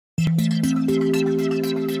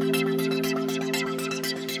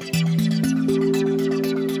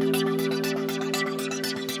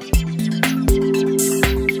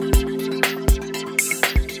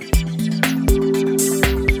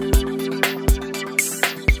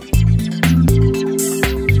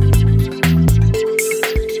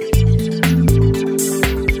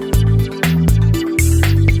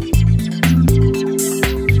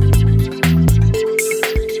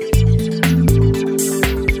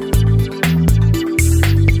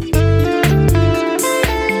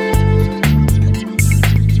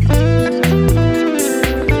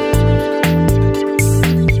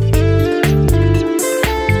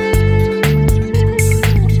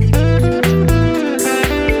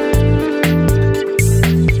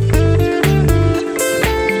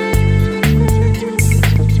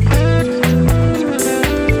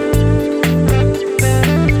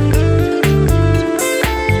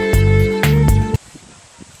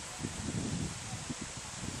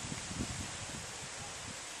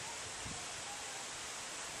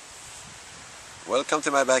Welcome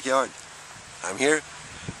to my backyard. I'm here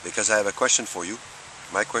because I have a question for you.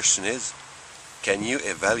 My question is, can you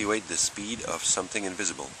evaluate the speed of something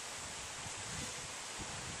invisible?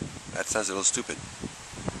 That sounds a little stupid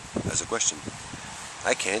as a question.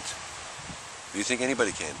 I can't. Do you think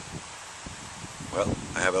anybody can? Well,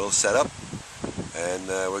 I have a little setup, and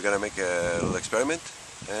we're gonna make a little experiment,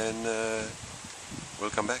 and we'll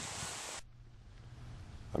come back.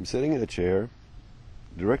 I'm sitting in a chair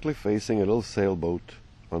directly facing a little sailboat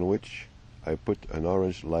on which I put an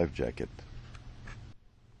orange life jacket.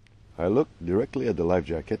 I look directly at the life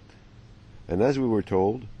jacket, and as we were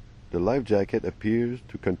told, the life jacket appears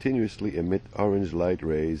to continuously emit orange light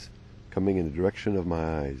rays coming in the direction of my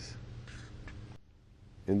eyes.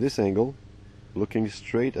 In this angle, looking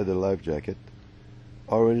straight at the life jacket,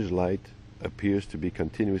 orange light appears to be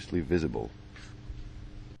continuously visible.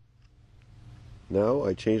 Now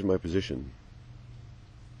I change my position.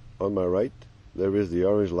 On my right, there is the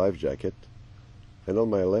orange life jacket, and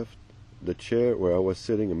on my left, the chair where I was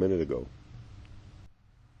sitting a minute ago.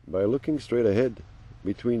 By looking straight ahead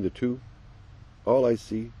between the two, all I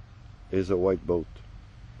see is a white boat.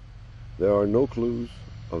 There are no clues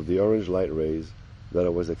of the orange light rays that I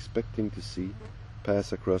was expecting to see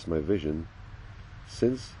pass across my vision,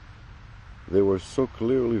 since they were so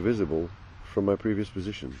clearly visible from my previous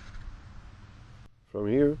position. From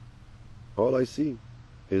here, all I see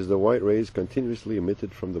is the white rays continuously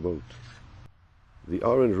emitted from the boat. The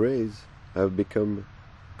orange rays have become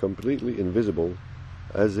completely invisible,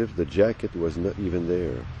 as if the jacket was not even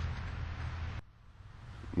there.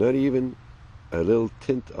 Not even a little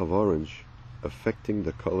tint of orange affecting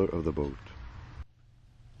the color of the boat.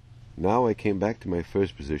 Now I came back to my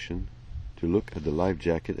first position to look at the life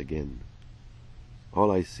jacket again. All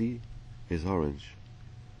I see is orange,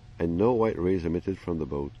 and no white rays emitted from the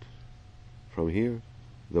boat. From here,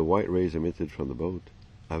 the white rays emitted from the boat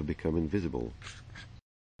have become invisible.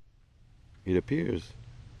 It appears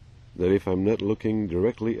that if I'm not looking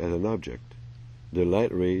directly at an object, the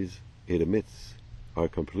light rays it emits are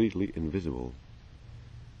completely invisible.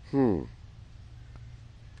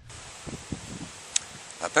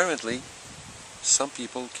 Apparently, some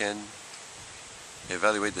people can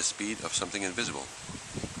evaluate the speed of something invisible.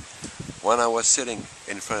 When I was sitting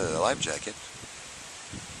in front of the life jacket,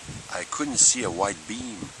 I couldn't see a white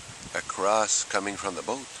beam across coming from the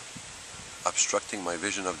boat, obstructing my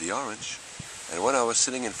vision of the orange. And when I was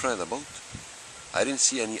sitting in front of the boat, I didn't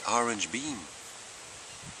see any orange beam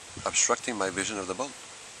obstructing my vision of the boat.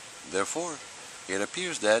 Therefore, it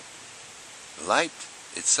appears that light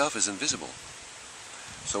itself is invisible.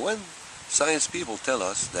 So when science people tell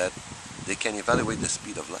us that they can evaluate the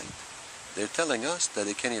speed of light, they're telling us that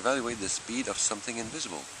they can evaluate the speed of something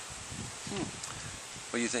invisible.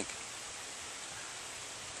 What do you think?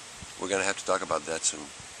 We're going to have to talk about that soon.